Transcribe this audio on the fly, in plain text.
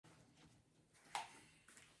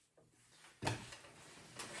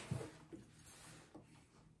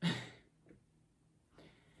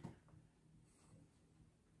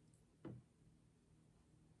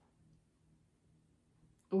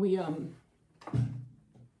we,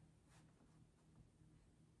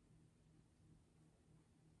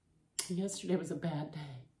 yesterday was a bad day.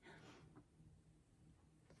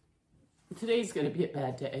 Today's gonna be a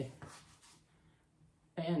bad day.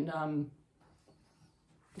 And,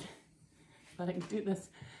 but I can do this.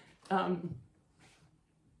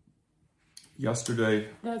 Yesterday.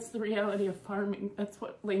 That's the reality of farming. That's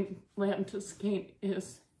what lamb to skein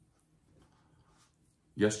is.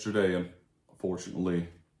 Yesterday, unfortunately,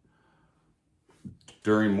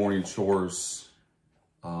 during morning chores,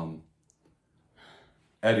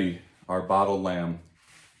 Eddie, our bottle lamb,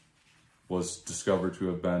 was discovered to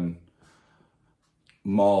have been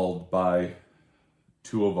mauled by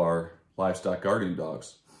two of our livestock guardian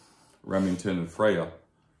dogs, Remington and Freya.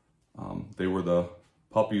 They were the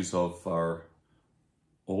puppies of our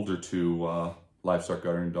older two livestock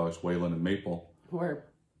guardian dogs, Waylon and Maple. Who are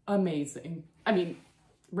amazing. I mean,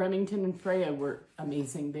 Remington and Freya were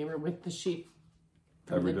amazing. They were with the sheep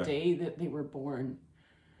from the day that they were born.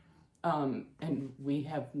 And we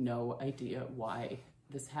have no idea why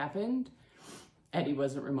this happened. Eddie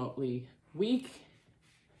wasn't remotely weak.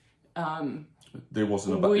 It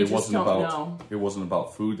wasn't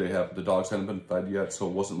about food. The dogs hadn't been fed yet, so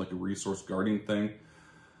it wasn't like a resource guarding thing.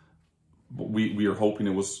 But we are hoping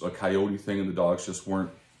it was a coyote thing, and the dogs just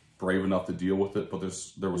weren't brave enough to deal with it. But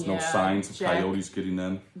there was no signs of coyotes getting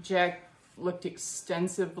in. Jack looked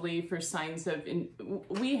extensively for signs of.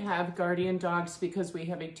 We have guardian dogs because we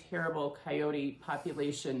have a terrible coyote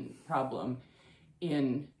population problem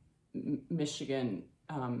in Michigan.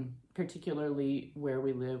 Particularly where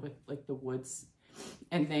we live with like the woods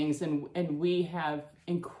and things, and we have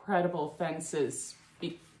incredible fences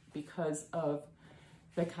because of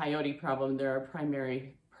the coyote problem. They're our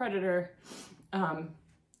primary predator,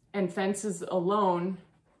 and fences alone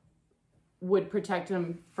would protect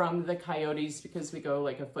them from the coyotes because we go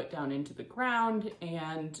like a foot down into the ground,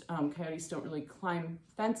 and coyotes don't really climb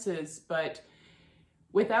fences. But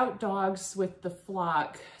without dogs with the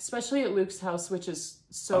flock, especially at Luke's house, which is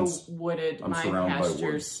so wooded, my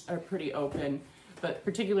pastures are pretty open, but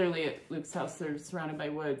particularly at Luke's house, they're surrounded by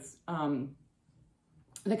woods.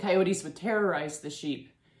 The coyotes would terrorize the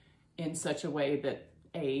sheep in such a way that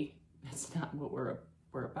that's not what we're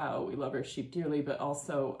about. We love our sheep dearly, but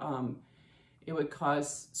also it would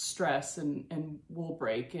cause stress and wool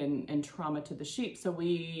break and trauma to the sheep. So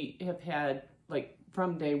we have had, like,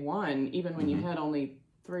 from day one, even when you had only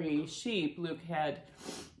 3 sheep, Luke had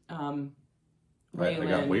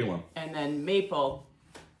Waylon and then Maple,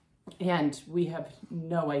 and we have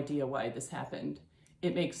no idea why this happened.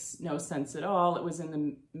 It makes no sense at all. It was in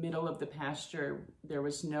the middle of the pasture. There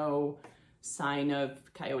was no sign of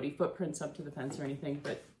coyote footprints up to the fence or anything,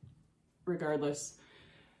 but regardless,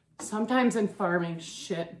 sometimes in farming,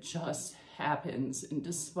 shit just happens. And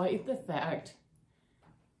despite the fact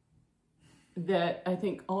that I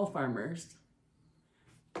think all farmers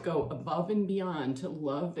go above and beyond to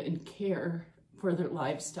love and care for their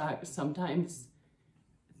livestock, sometimes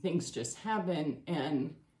things just happen,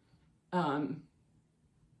 and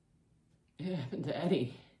it happened to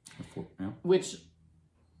Eddie, which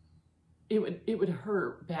it would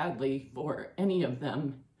hurt badly for any of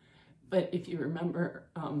them. But if you remember,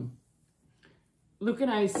 Luke and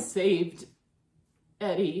I saved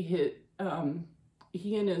Eddie.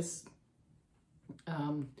 He and his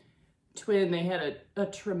twin, they had a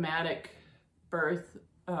traumatic birth.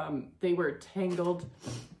 They were tangled,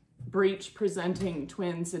 breech presenting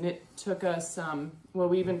twins, and it took us, well,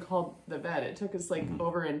 we even called the vet. It took us like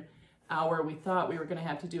over an hour. We thought we were going to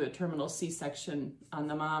have to do a terminal C-section on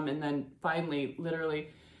the mom, and then finally, literally,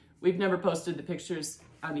 we've never posted the pictures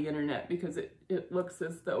on the internet because it looks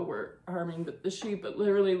as though we're harming the sheep, but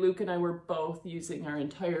literally Luke and I were both using our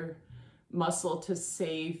entire muscle to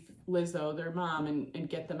save Lizzo, their mom, and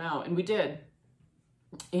get them out, and we did.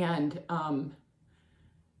 And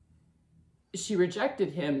she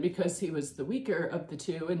rejected him because he was the weaker of the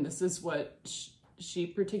two, and this is what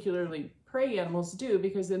sheep, particularly prey animals, do,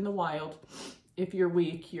 because in the wild, if you're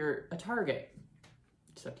weak, you're a target.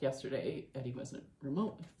 Except yesterday, Eddie wasn't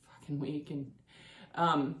remotely fucking weak, and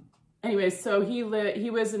anyway, so he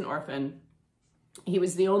was an orphan. He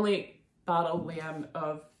was the only bottle lamb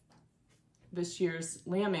of this year's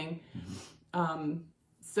lambing.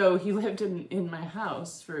 So he lived in my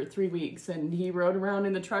house for 3 weeks, and he rode around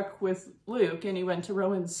in the truck with Luke, and he went to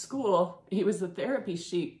Rowan's school. He was a therapy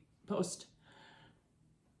sheep post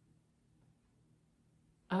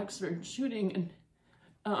Oxford shooting,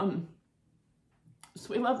 and so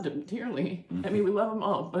we loved him dearly. I mean, we love them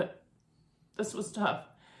all, but this was tough.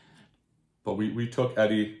 But we took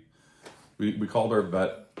Eddie We called our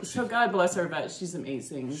vet. So God bless our vet. She's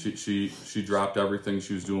amazing. She dropped everything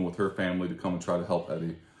she was doing with her family to come and try to help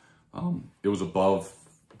Eddie. It was above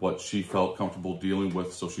what she felt comfortable dealing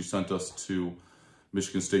with, so she sent us to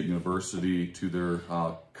Michigan State University to their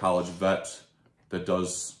college vet that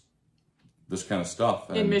does this kind of stuff.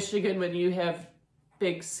 In Michigan, when you have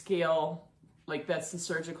big scale, like that's the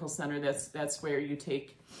surgical center, that's where you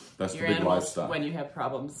take your animals livestock when you have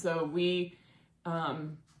problems. So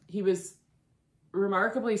he was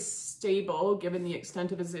remarkably stable given the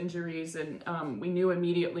extent of his injuries, and we knew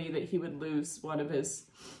immediately that he would lose one of his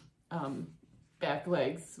back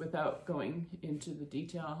legs without going into the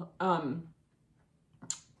detail.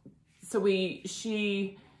 So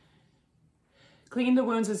she cleaned the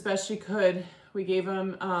wounds as best she could. We gave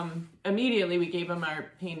him, immediately we gave him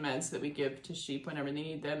our pain meds that we give to sheep whenever they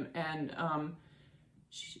need them. And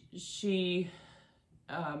she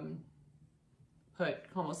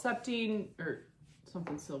put homoceptine or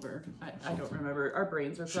something silver. I don't remember. Our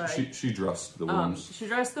brains are fried. She dressed the wounds. She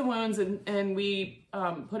dressed the wounds, and we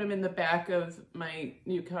put him in the back of my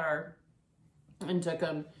new car and took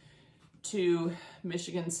him to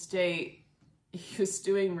Michigan State. He was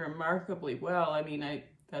doing remarkably well. I mean, I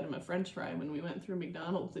fed him a French fry when we went through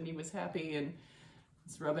McDonald's, and he was happy and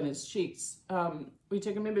was rubbing his cheeks. We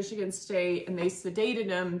took him to Michigan State, and they sedated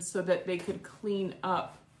him so that they could clean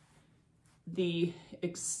up the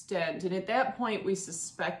extent. And at that point, we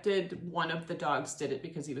suspected one of the dogs did it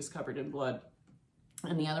because he was covered in blood,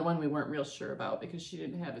 and the other one we weren't real sure about because she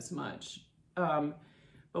didn't have as much. But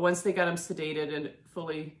once they got him sedated and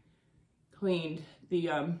fully cleaned,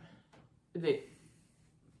 the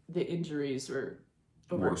injuries were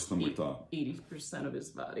worse than we thought. 80% of his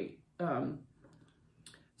body.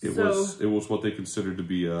 It was what they considered to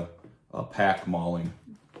be a pack mauling,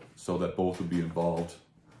 so that both would be involved,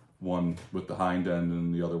 one with the hind end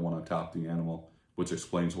and the other one on top of the animal, which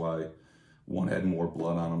explains why one had more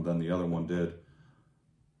blood on him than the other one did.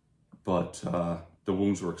 But the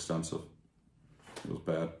wounds were extensive. It was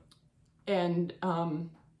bad. And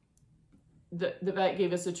the vet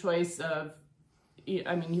gave us a choice of,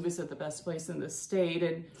 I mean, he was at the best place in the state,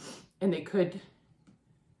 and they could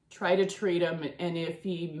try to treat him, and if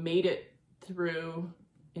he made it through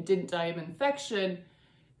and didn't die of infection,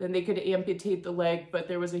 then they could amputate the leg, but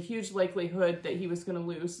there was a huge likelihood that he was going to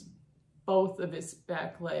lose both of his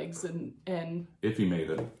back legs, and if he made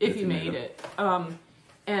it. If he made it.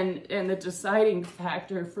 And the deciding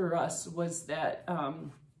factor for us was that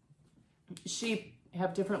sheep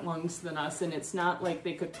have different lungs than us, and it's not like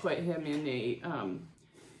they could put him in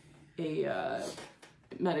a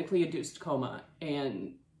medically induced coma.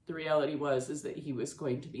 And the reality is that he was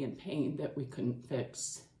going to be in pain that we couldn't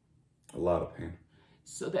fix. A lot of pain.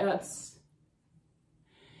 So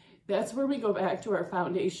that's where we go back to our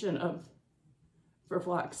foundation of, for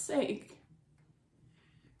Flock's sake,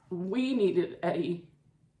 we needed Eddie.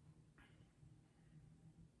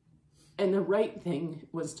 And the right thing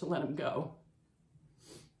was to let him go.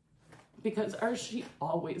 Because our sheep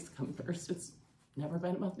always come first. It's never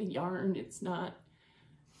been about the yarn. It's not.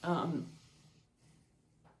 And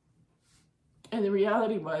the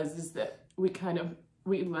reality is that we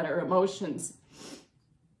let our emotions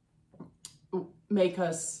make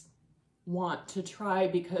us want to try,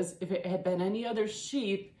 because if it had been any other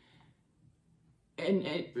sheep, and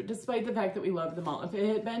despite the fact that we love them all, if it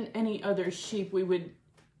had been any other sheep, we would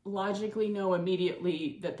logically know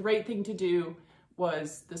immediately that the right thing to do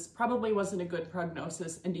was, this probably wasn't a good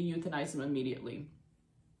prognosis, and to euthanize him immediately.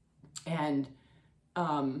 And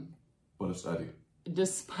but it's Eddie.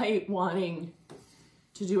 Despite wanting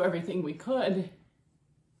to do everything we could,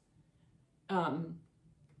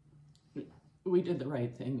 we did the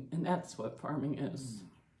right thing, and that's what farming is.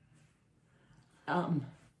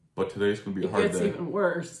 But today's going to be a hard day. It gets even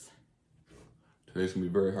worse. Today's going to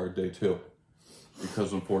be a very hard day, too.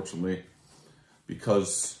 Because, unfortunately,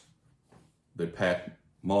 they pack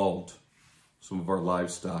mauled some of our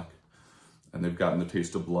livestock, and they've gotten the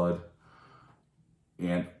taste of blood,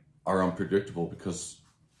 and are unpredictable because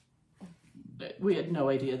we had no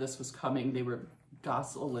idea this was coming. They were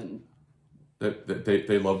docile, and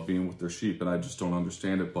they love being with their sheep, and I just don't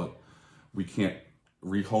understand it. But we can't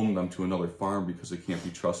rehome them to another farm because they can't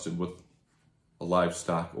be trusted with a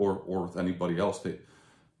livestock or with anybody else.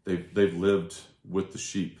 They've lived with the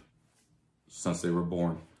sheep since they were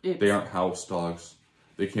born. They aren't house dogs.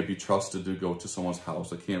 They can't be trusted to go to someone's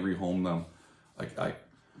house. I can't rehome them.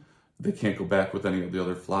 They can't go back with any of the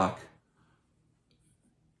other flock.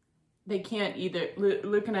 They can't either.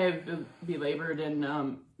 Luke and I have belabored,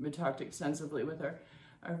 and we talked extensively with our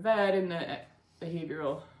vet and the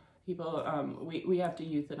behavioral. people, we have to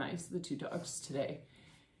euthanize the 2 dogs today.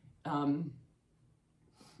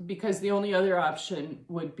 Because the only other option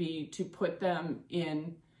would be to put them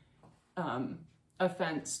in a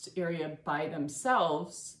fenced area by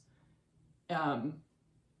themselves, and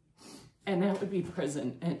that would be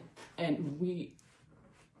prison. And we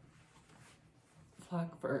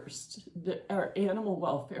flock first. Our animal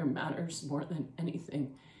welfare matters more than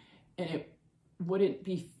anything, and it wouldn't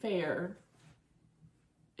be fair.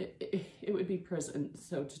 It would be prison.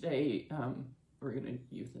 So today we're going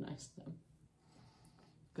to euthanize them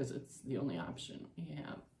because it's the only option we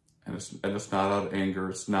have. And it's not out of anger.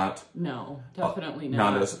 It's not. No, definitely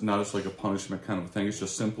not. Not as like a punishment kind of thing. It's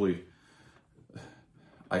just simply.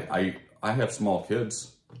 I have small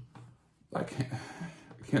kids. I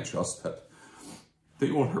can't trust that.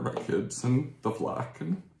 They won't hurt my kids and the flock.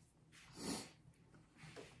 And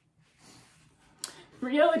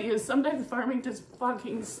reality is sometimes farming just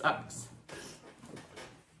fucking sucks.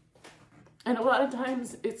 And a lot of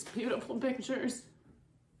times it's beautiful pictures.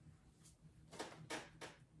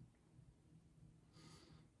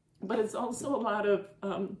 But it's also a lot of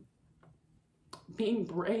being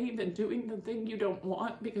brave and doing the thing you don't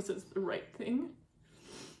want because it's the right thing.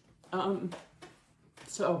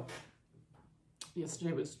 So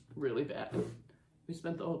yesterday was really bad. We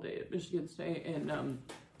spent the whole day at Michigan State, and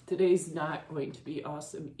today's not going to be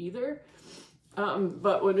awesome either.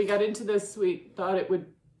 But when we got into this, we thought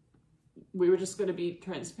we were just going to be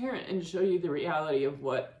transparent and show you the reality of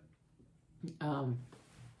what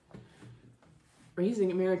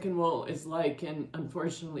raising American wool is like, and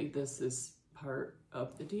unfortunately this is part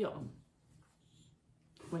of the deal.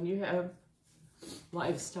 When you have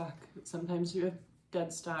livestock, sometimes you have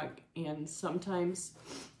dead stock, and sometimes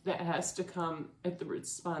that has to come at the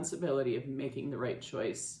responsibility of making the right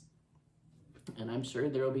choice. And I'm sure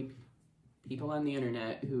there will be people on the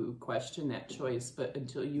internet who question that choice, but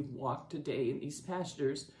until you've walked a day in these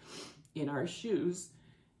pastures in our shoes,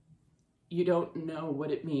 you don't know what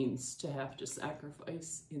it means to have to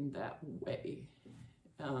sacrifice in that way.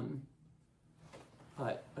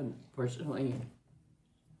 But unfortunately,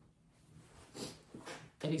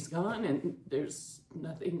 Eddie's gone and there's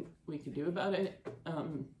nothing we can do about it.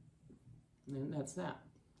 And that's that.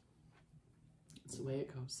 It's the way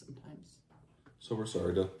it goes sometimes. So we're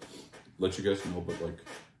sorry to let you guys know, but like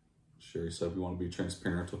Sherry said, we want to be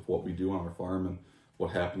transparent with what we do on our farm and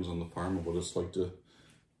what happens on the farm and what it's like to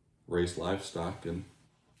raise livestock and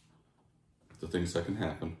the things that can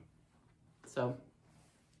happen. So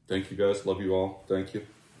thank you guys. Love you all. Thank you.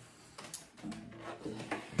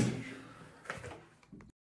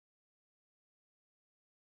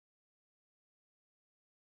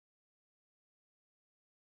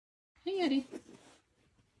 Hey, Eddie.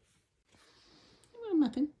 You want a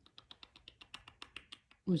muffin?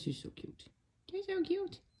 Oh, you're so cute. You're so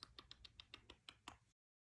cute.